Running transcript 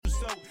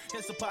hope.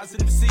 It's a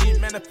positive seed.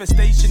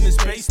 Manifestation is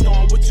based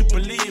on what you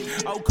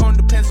believe. Outcome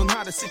depends on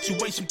how the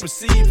situation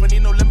perceived. When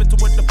ain't no limit to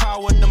what the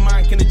power of the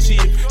mind can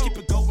achieve. Keep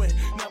it going,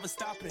 never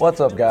stop it. What's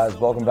up, guys?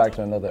 Welcome back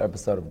to another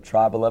episode of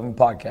Tribe 11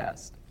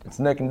 Podcast. It's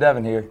Nick and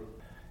Devin here.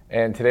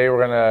 And today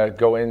we're going to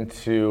go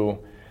into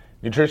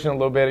nutrition a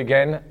little bit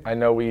again. I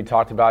know we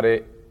talked about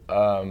it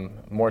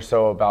more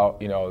so about,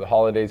 the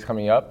holidays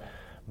coming up.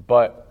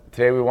 But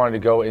today we wanted to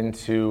go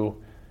into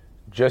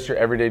just your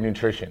everyday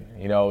nutrition,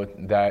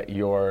 that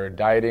your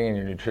dieting and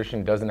your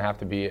nutrition doesn't have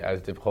to be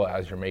as difficult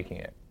as you're making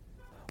it.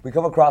 We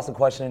come across the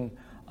question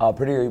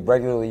pretty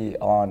regularly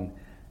on,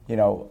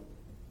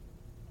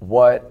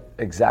 what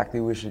exactly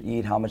we should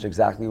eat, how much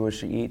exactly we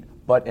should eat,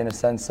 but in a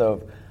sense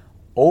of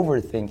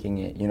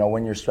overthinking it,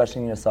 when you're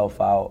stressing yourself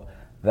out,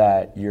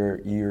 that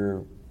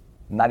you're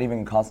not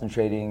even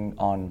concentrating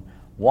on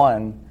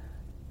one,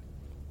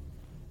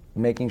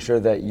 making sure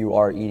that you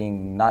are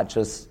eating not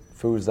just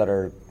foods that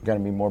are going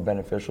to be more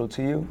beneficial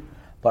to you,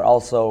 but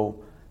also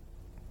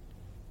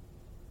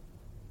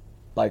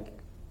like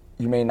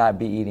you may not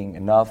be eating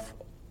enough,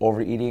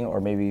 overeating,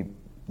 or maybe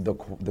the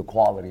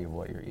quality of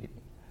what you're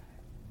eating.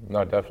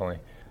 No, definitely.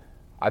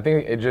 I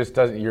think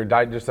your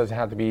diet just doesn't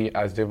have to be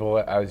as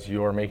difficult as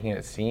you're making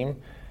it seem.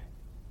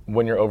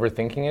 When you're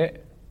overthinking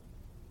it,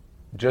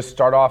 just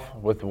start off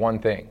with one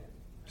thing.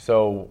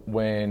 So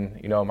when,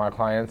 my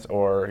clients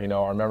or,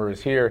 our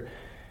members here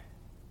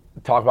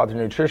talk about their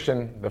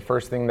nutrition, the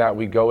first thing that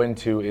we go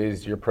into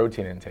is your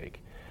protein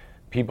intake.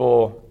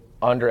 People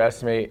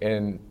underestimate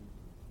and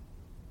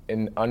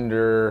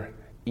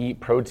under-eat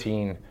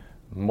protein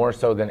more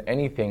so than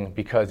anything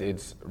because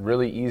it's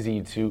really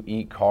easy to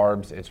eat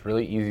carbs, it's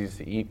really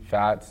easy to eat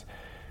fats,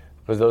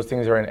 because those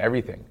things are in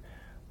everything.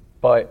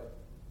 But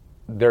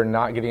they're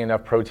not getting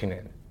enough protein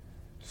in.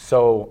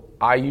 So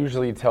I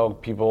usually tell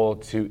people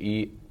to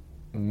eat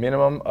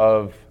minimum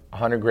of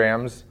 100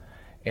 grams.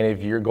 And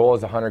if your goal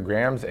is 100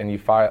 grams and you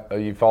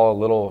fall a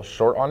little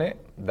short on it,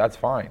 that's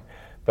fine.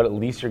 But at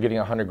least you're getting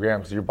 100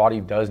 grams. Your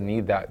body does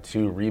need that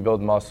to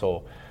rebuild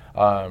muscle,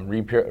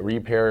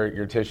 repair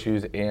your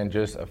tissues, and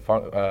just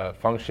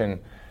function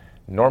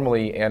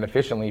normally and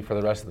efficiently for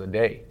the rest of the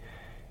day.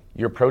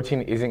 Your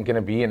protein isn't going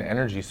to be an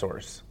energy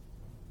source.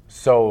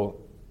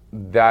 So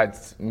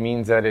that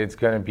means that it's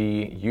going to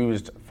be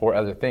used for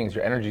other things.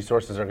 Your energy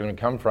sources are going to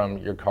come from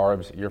your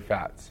carbs, your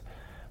fats.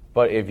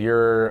 But if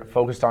you're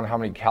focused on how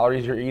many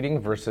calories you're eating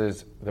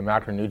versus the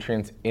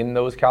macronutrients in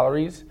those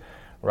calories,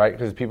 right?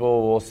 Because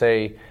people will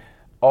say,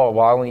 oh,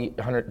 well, I only eat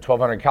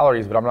 1,200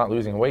 calories, but I'm not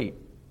losing weight.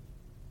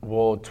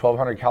 Well,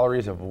 1,200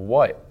 calories of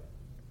what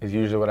is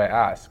usually what I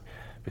ask.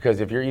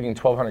 Because if you're eating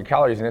 1,200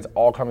 calories and it's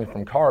all coming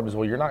from carbs,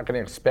 well, you're not going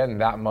to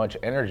expend that much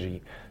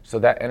energy. So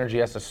that energy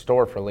has to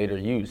store for later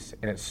use,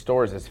 and it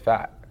stores as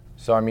fat.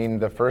 So,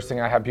 the first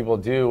thing I have people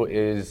do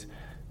is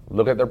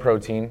look at their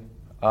protein,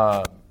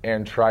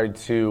 and try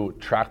to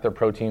track their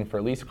protein for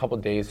at least a couple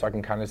of days so I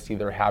can kind of see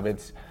their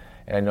habits.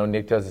 And I know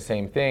Nick does the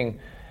same thing.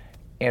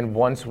 And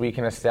once we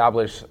can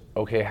establish,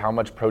 okay, how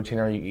much protein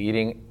are you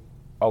eating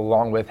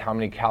along with how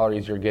many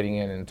calories you're getting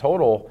in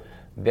total,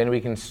 then we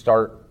can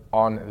start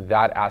on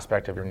that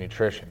aspect of your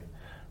nutrition,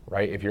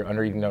 right? If you're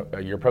under eating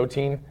your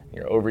protein,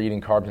 you're overeating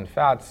carbs and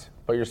fats,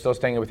 but you're still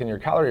staying within your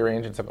calorie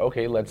range, it's like,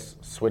 okay, let's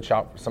switch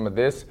out some of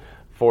this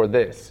for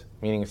this,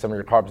 meaning some of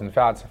your carbs and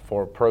fats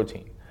for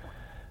protein.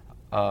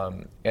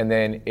 And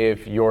then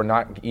if you're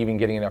not even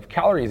getting enough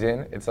calories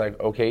in, it's like,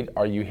 okay,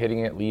 are you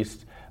hitting at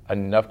least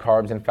enough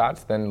carbs and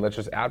fats? Then let's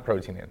just add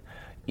protein in.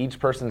 Each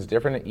person's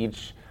different,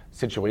 each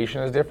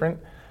situation is different,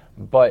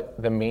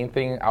 but the main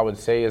thing I would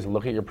say is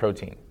look at your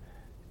protein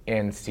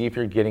and see if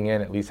you're getting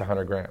in at least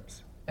 100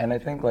 grams. And I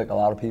think a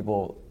lot of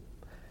people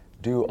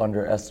do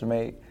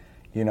underestimate,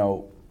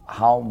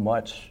 how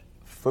much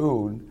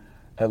food,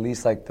 at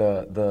least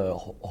the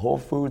whole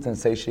foods and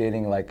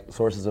satiating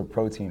sources of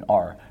protein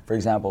are. For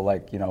example,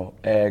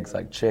 eggs,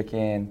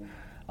 chicken,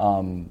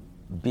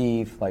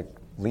 beef,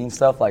 lean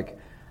stuff. One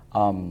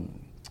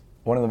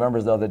of the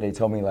members the other day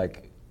told me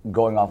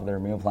going off of their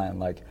meal plan,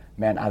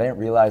 man, I didn't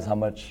realize how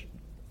much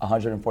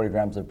 140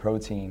 grams of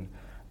protein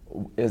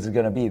is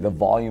going to be, the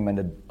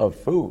volume of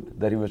food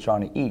that he was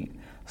trying to eat.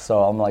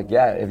 So I'm like,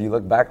 yeah, if you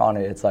look back on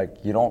it, it's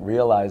you don't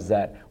realize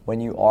that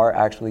when you are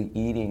actually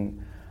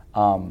eating,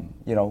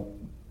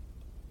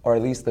 or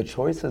at least the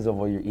choices of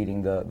what you're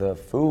eating, the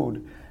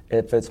food,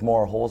 if it's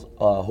more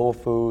whole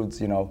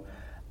foods,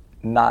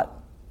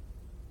 not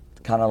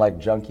kind of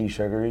junky,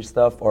 sugary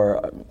stuff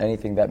or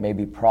anything that may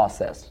be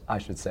processed, I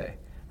should say,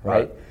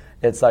 right?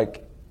 It's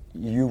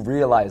you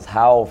realize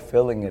how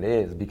filling it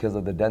is because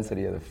of the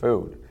density of the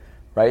food,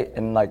 right?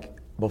 And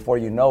before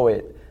you know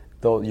it,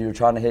 though you're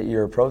trying to hit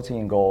your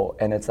protein goal,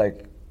 and it's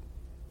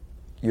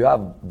you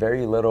have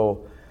very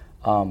little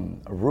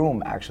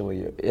room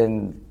actually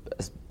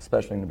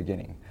especially in the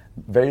beginning.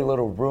 Very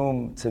little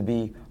room to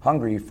be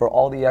hungry for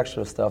all the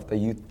extra stuff that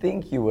you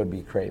think you would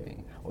be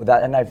craving.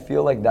 And I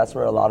feel that's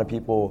where a lot of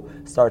people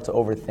start to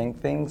overthink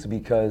things,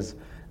 because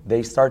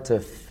they start to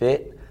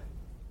fit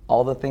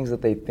all the things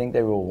that they think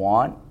they will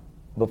want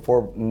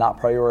before not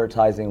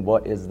prioritizing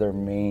what is their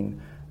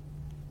main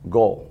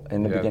goal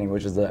in the beginning,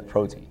 which is that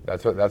protein.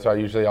 That's why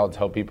usually I'll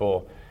tell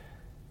people,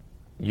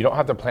 you don't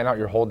have to plan out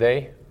your whole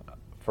day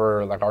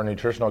for like our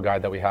nutritional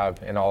guide that we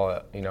have, and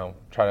I'll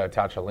try to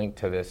attach a link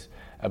to this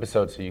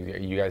episode so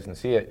you guys can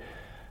see it.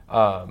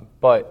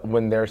 But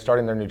when they're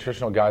starting their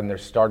nutritional guide and they're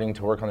starting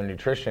to work on their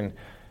nutrition,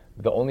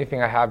 the only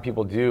thing I have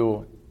people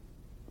do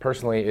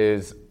personally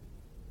is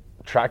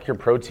track your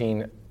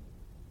protein,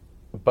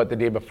 but the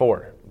day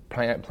before.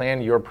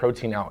 Plan your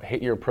protein out,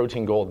 hit your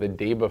protein goal the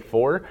day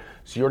before,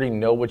 so you already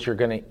know what you're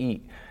gonna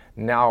eat.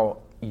 Now,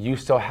 you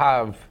still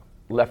have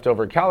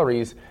leftover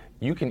calories.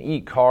 You can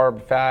eat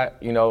carb, fat,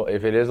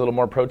 if it is a little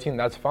more protein,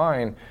 that's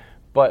fine,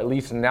 but at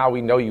least now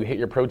we know you hit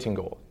your protein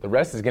goal. The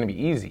rest is gonna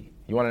be easy.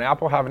 You want an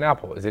apple, have an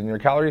apple. Is it in your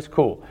calories?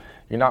 Cool.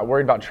 You're not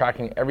worried about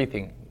tracking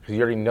everything because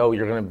you already know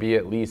you're gonna be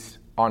at least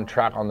on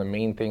track on the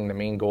main thing, the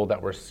main goal that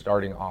we're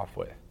starting off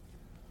with.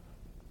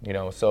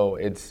 So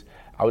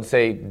I would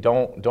say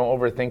don't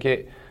overthink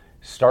it.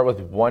 Start with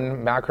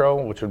one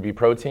macro, which would be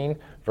protein,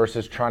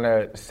 versus trying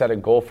to set a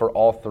goal for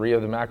all three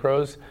of the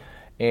macros,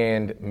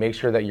 and make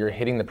sure that you're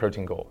hitting the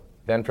protein goal.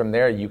 Then from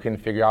there, you can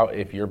figure out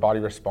if your body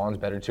responds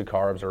better to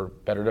carbs or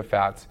better to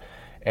fats,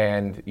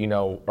 and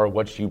or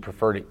what you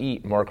prefer to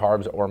eat, more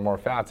carbs or more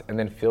fats, and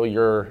then fill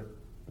your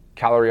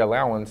calorie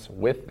allowance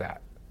with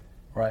that.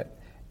 Right,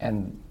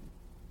 and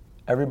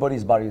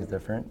everybody's body is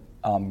different.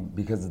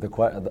 Because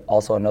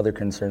also another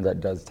concern that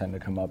does tend to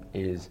come up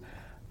is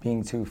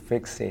being too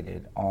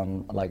fixated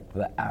on like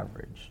the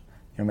average.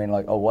 You know what I mean?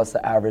 Like, oh, what's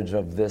the average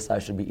of this I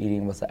should be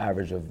eating? What's the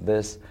average of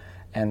this?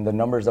 And the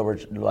numbers that were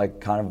like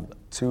kind of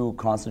too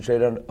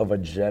concentrated of a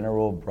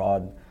general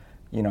broad,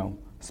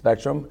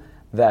 spectrum,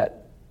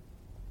 that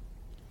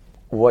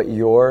what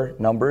your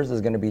numbers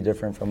is going to be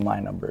different from my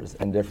numbers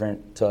and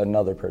different to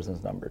another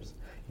person's numbers.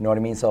 You know what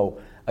I mean?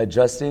 So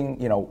adjusting,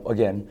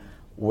 again,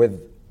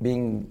 with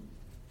being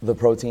the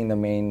protein the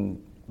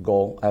main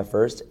goal at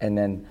first, and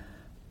then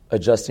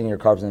adjusting your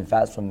carbs and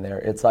fats from there,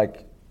 it's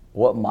like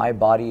what my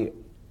body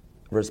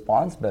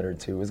responds better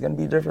to is going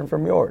to be different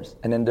from yours,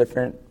 and then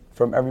different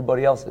from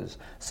everybody else's.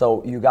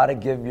 So you got to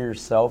give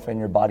yourself and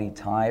your body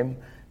time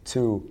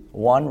to,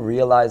 one,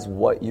 realize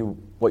what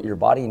your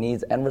body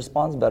needs and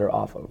responds better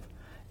off of.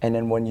 And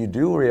then when you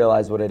do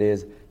realize what it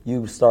is,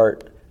 you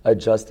start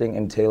adjusting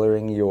and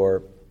tailoring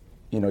your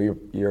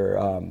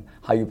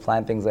how you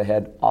plan things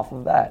ahead off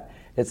of that.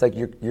 It's like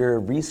you're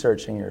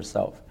researching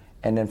yourself,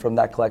 and then from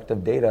that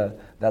collective data,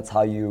 that's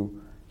how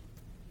you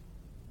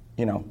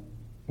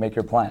make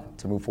your plan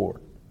to move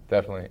forward.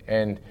 Definitely.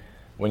 And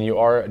when you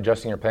are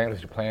adjusting your plan,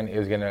 because your plan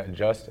is going to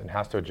adjust and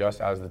has to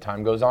adjust as the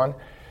time goes on,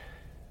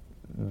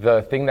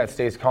 the thing that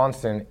stays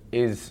constant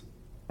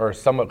or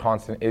somewhat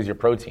constant, is your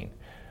protein.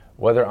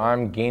 Whether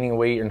I'm gaining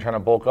weight and trying to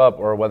bulk up,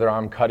 or whether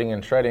I'm cutting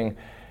and shredding,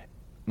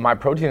 my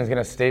protein is going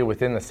to stay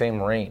within the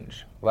same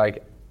range.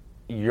 Like,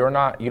 you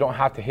don't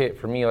have to hit,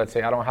 for me, let's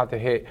say I don't have to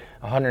hit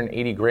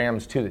 180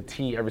 grams to the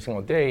T every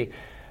single day.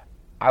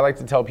 I like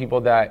to tell people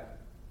that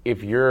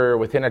if you're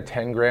within a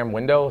 10 gram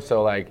window,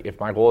 so like if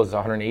my goal is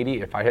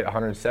 180, if I hit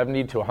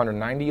 170 to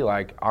 190,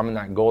 like I'm in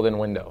that golden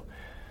window.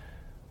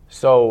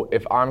 So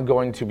if I'm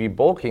going to be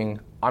bulking,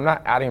 I'm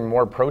not adding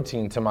more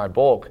protein to my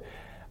bulk.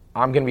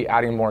 I'm going to be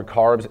adding more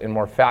carbs and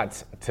more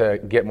fats to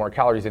get more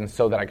calories in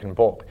so that I can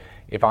bulk.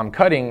 If I'm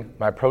cutting,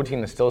 my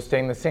protein is still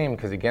staying the same,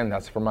 because again,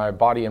 that's for my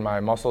body and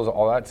my muscles,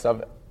 all that stuff.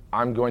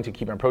 I'm going to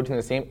keep my protein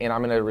the same, and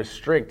I'm going to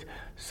restrict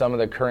some of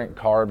the current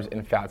carbs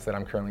and fats that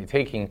I'm currently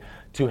taking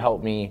to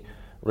help me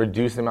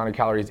reduce the amount of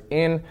calories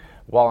in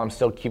while I'm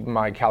still keeping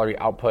my calorie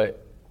output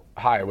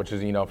high, which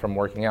is, from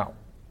working out.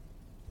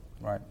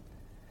 Right.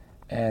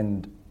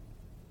 And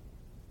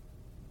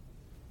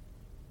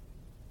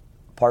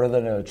part of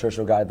the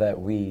nutritional guide that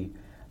we,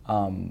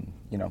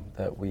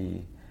 that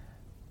we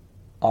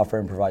offer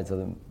and provide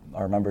to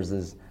our members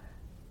is,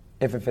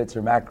 if it fits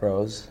your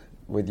macros,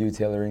 with you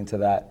tailoring to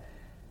that,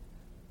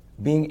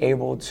 being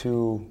able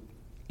to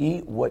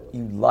eat what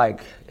you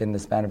like in the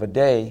span of a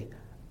day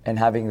and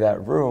having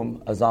that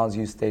room, as long as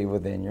you stay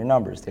within your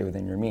numbers, stay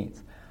within your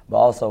means. But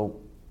also,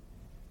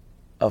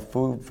 a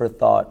food for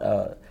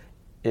thought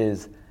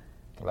is...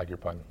 I like your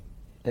pun.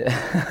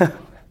 I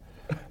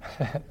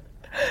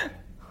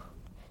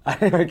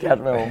didn't even catch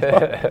my own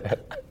pun.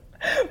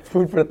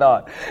 Food for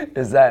thought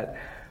is that...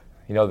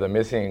 the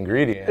missing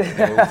ingredient is...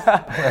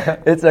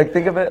 It's like,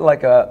 think of it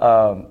like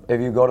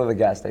if you go to the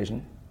gas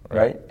station,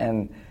 right?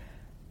 And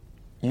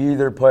you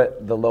either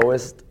put the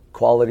lowest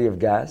quality of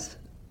gas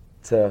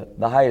to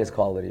the highest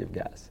quality of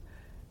gas.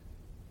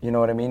 You know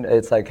what I mean?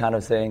 It's like kind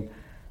of saying,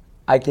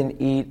 I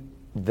can eat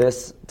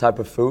this type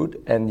of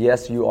food, and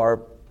yes, you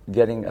are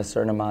getting a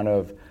certain amount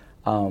of,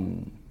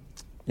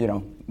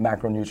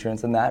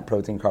 macronutrients in that,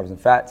 protein, carbs, and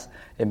fats.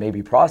 It may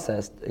be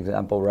processed,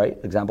 example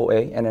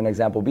A, and then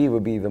example B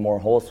would be the more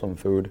wholesome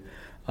food,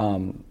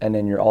 and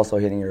then you're also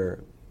hitting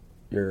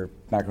your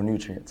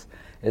macronutrients.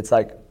 It's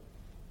like,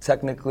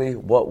 technically,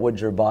 what would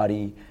your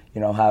body,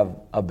 have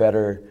a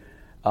better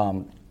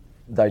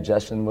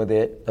digestion with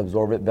it,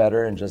 absorb it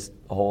better, and just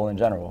a whole in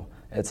general.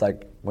 It's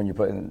like, when you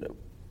put in,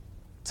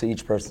 to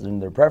each person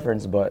their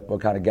preference, but what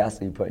kind of gas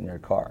do you put in your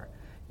car,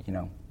 you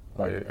know?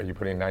 Like, are you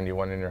putting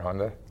 91 in your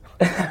Honda?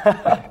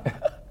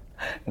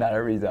 Not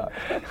every time.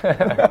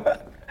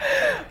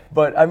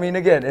 But I mean,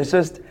 again, it's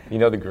just. You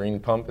know the green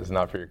pump is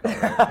not for your car.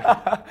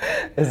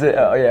 Right? Is it?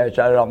 Oh yeah, I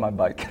tried it on my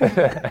bike.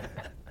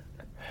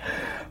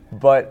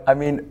 But I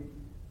mean,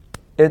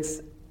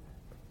 it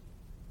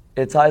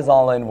ties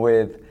all in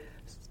with,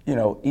 you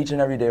know, each and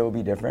every day will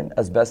be different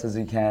as best as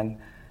you can.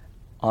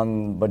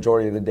 On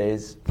majority of the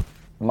days,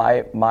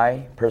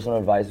 my personal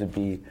advice would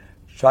be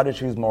try to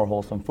choose more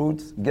wholesome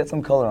foods. Get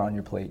some color on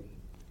your plate.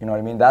 You know what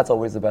I mean? That's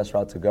always the best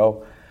route to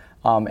go.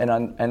 And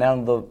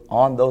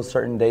on those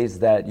certain days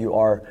that you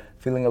are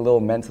feeling a little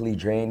mentally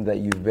drained, that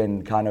you've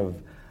been kind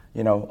of,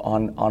 you know,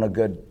 on a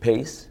good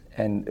pace,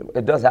 and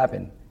it does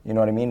happen. You know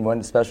what I mean?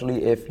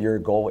 Especially if your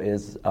goal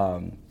is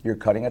you're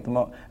cutting at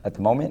the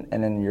moment,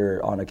 and then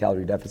you're on a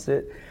calorie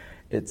deficit,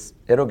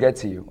 it'll get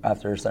to you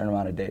after a certain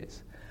amount of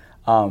days.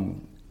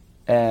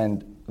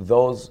 And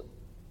those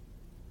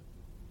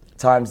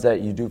times that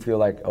you do feel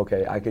like,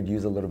 okay, I could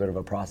use a little bit of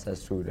a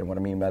processed food, and what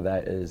I mean by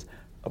that is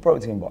a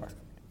protein bar.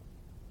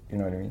 You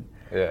know what I mean?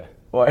 Yeah.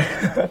 What?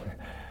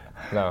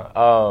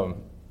 No,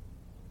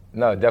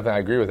 definitely, I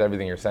agree with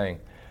everything you're saying.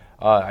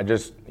 I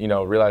just, you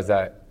know, realized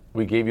that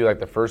we gave you like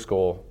the first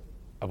goal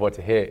of what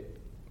to hit,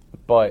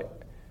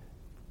 but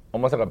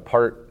almost like a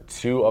part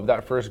 2 of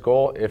that first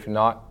goal, if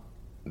not,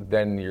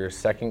 then your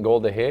second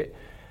goal to hit,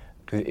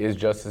 because it is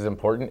just as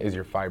important, is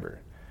your fiber.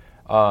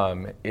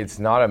 It's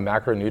not a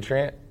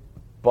macronutrient,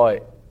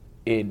 but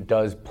it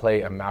does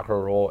play a macro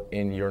role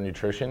in your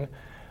nutrition.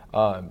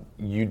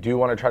 You do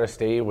want to try to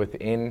stay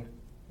within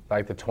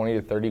like the 20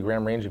 to 30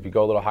 gram range. If you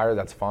go a little higher,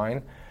 that's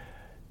fine.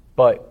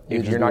 But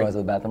if you're not going to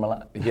the bathroom a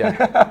lot.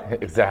 Yeah,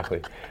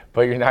 exactly.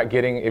 But if you're not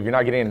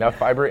getting enough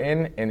fiber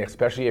in, and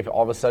especially if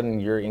all of a sudden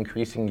you're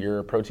increasing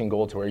your protein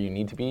goal to where you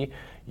need to be,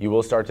 you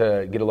will start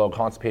to get a little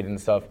constipated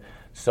and stuff.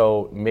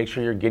 So make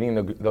sure you're getting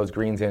those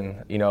greens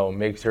in. You know,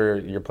 make sure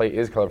your plate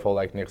is colorful,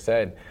 like Nick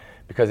said,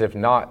 because if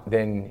not,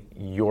 then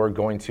you're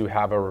going to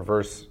have a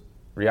reverse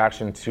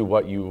reaction to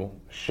what you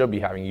should be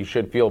having. You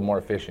should feel more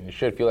efficient. You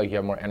should feel like you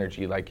have more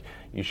energy. Like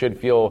you should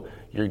feel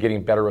you're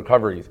getting better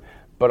recoveries.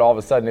 But all of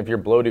a sudden, if you're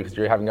bloated because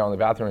you haven't gone to the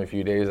bathroom in a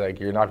few days, like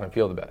you're not going to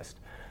feel the best.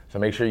 So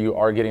make sure you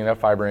are getting enough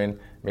fiber in.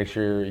 Make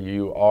sure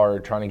you are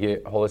trying to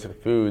get holistic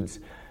foods,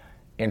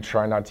 and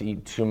try not to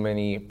eat too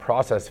many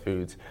processed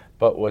foods.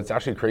 But what's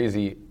actually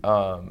crazy,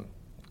 kind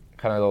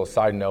of a little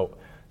side note,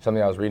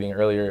 something I was reading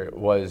earlier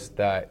was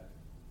that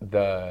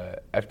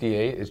the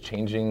FDA is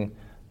changing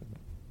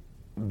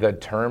the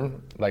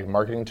term, like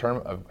marketing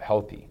term of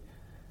healthy.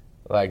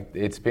 Like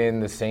it's been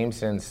the same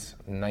since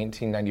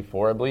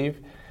 1994, I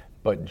believe,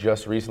 but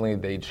just recently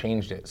they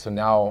changed it. So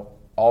now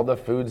all the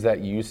foods that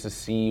you used to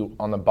see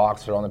on the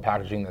box or on the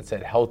packaging that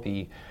said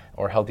healthy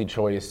or healthy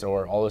choice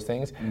or all those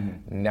things,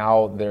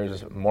 now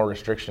there's more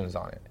restrictions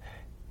on it.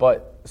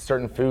 But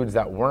certain foods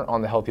that weren't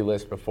on the healthy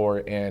list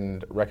before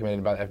and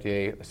recommended by the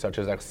FDA, such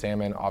as like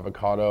salmon,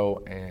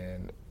 avocado,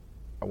 and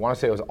I want to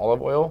say it was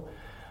olive oil,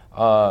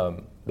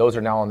 those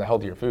are now on the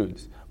healthier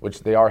foods,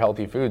 which they are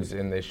healthy foods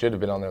and they should have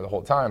been on there the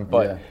whole time.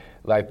 But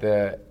like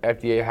the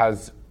FDA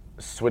has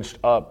switched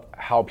up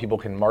how people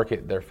can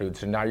market their food.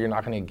 So now you're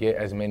not going to get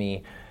as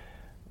many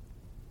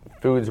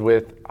foods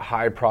with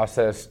high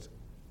processed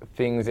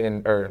things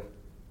in, or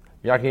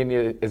you're not going to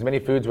get as many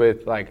foods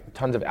with like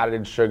tons of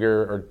added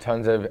sugar or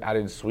tons of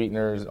added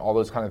sweeteners, all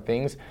those kind of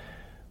things.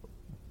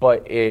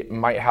 But it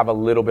might have a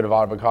little bit of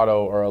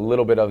avocado or a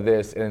little bit of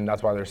this, and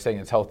that's why they're saying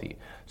it's healthy.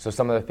 So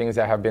some of the things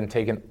that have been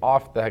taken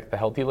off the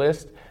healthy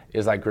list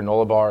is like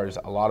granola bars,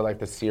 a lot of like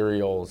the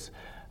cereals.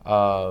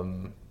 What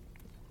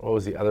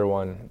was the other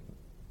one?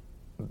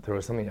 There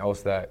was something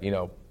else that, you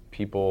know,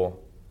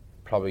 people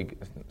probably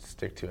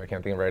stick to. I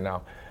can't think of it right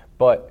now.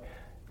 But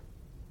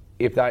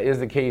if that is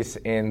the case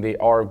and they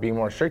are being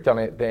more strict on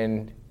it,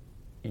 then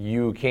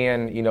you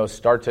can, you know,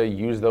 start to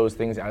use those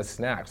things as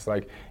snacks.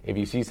 Like if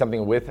you see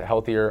something with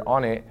healthier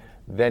on it,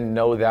 then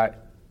know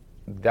that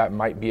that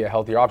might be a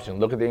healthier option.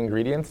 Look at the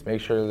ingredients,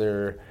 make sure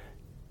they're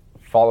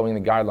following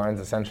the guidelines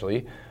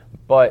essentially.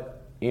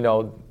 But, you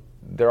know,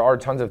 there are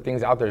tons of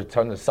things out there,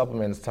 tons of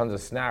supplements, tons of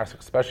snacks,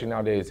 especially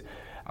nowadays.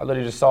 I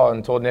literally just saw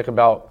and told Nick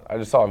about, I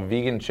just saw a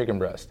vegan chicken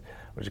breast,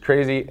 which is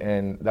crazy,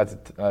 and that's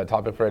a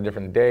topic for a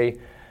different day.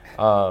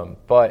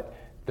 But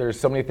there's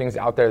so many things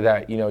out there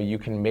that, you know, you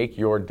can make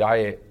your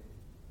diet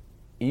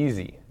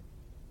easy.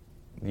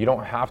 You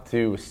don't have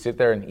to sit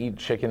there and eat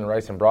chicken,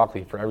 rice, and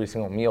broccoli for every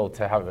single meal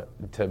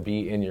to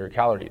be in your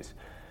calories.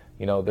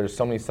 You know, there's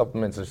so many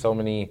supplements, there's so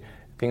many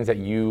things that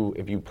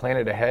if you plan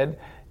it ahead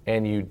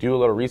and you do a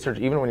little research,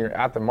 even when you're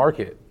at the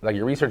market, like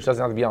your research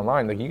doesn't have to be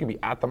online, like you can be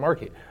at the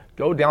market.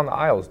 Go down the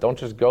aisles. Don't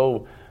just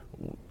go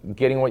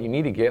getting what you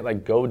need to get,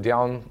 like go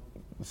down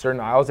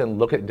certain aisles and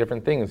look at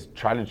different things.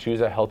 Try to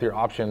choose a healthier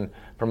option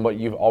from what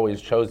you've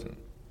always chosen.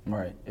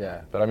 Right,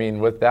 yeah. But I mean,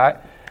 with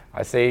that,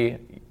 I say,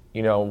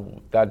 you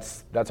know,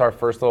 that's our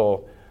first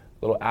little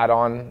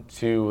add-on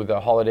to the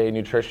holiday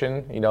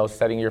nutrition, you know,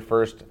 setting your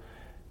first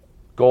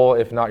goal,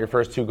 if not your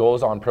first 2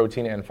 goals, on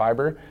protein and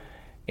fiber,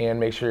 and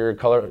make sure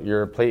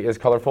your plate is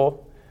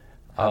colorful.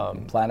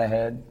 Plan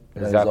ahead.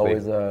 Exactly.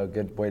 Is always a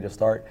good way to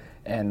start.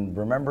 And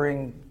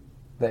remembering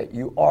that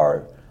you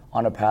are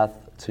on a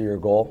path to your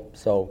goal,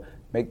 so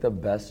make the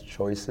best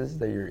choices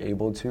that you're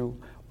able to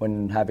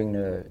when having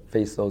to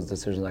face those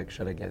decisions, like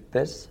should I get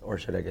this or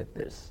should I get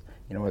this?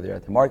 You know, whether you're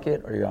at the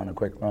market or you're on a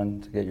quick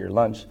run to get your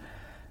lunch.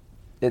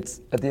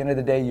 It's at the end of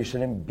the day, you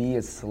shouldn't be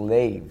a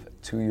slave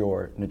to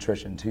your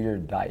nutrition, to your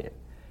diet.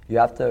 You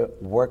have to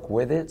work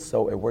with it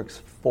so it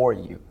works for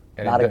you,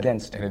 and not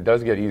against you. And it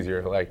does get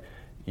easier. Like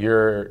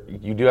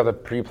you do have a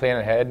pre-plan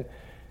ahead,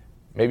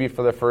 maybe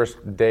for the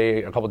first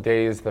day, a couple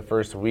days, the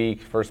first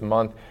week, first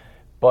month.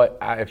 But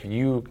if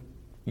you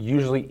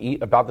usually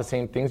eat about the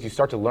same things, you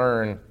start to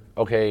learn,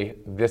 okay,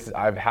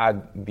 I've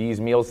had these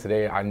meals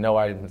today. I know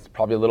I'm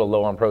probably a little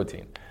low on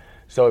protein.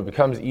 So it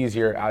becomes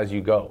easier as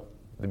you go.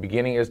 The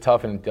beginning is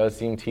tough and it does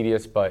seem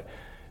tedious, but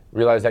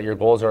realize that your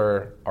goals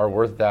are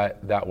worth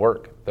that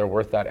work. They're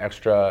worth that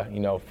extra,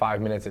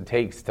 5 minutes it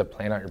takes to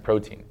plan out your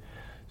protein.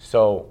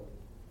 So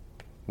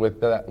with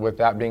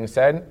that being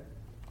said,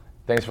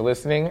 thanks for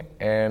listening,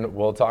 and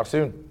we'll talk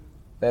soon.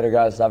 Later,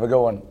 guys. Have a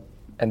good one.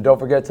 And don't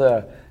forget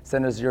to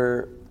send us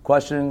your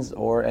questions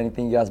or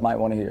anything you guys might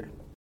want to hear.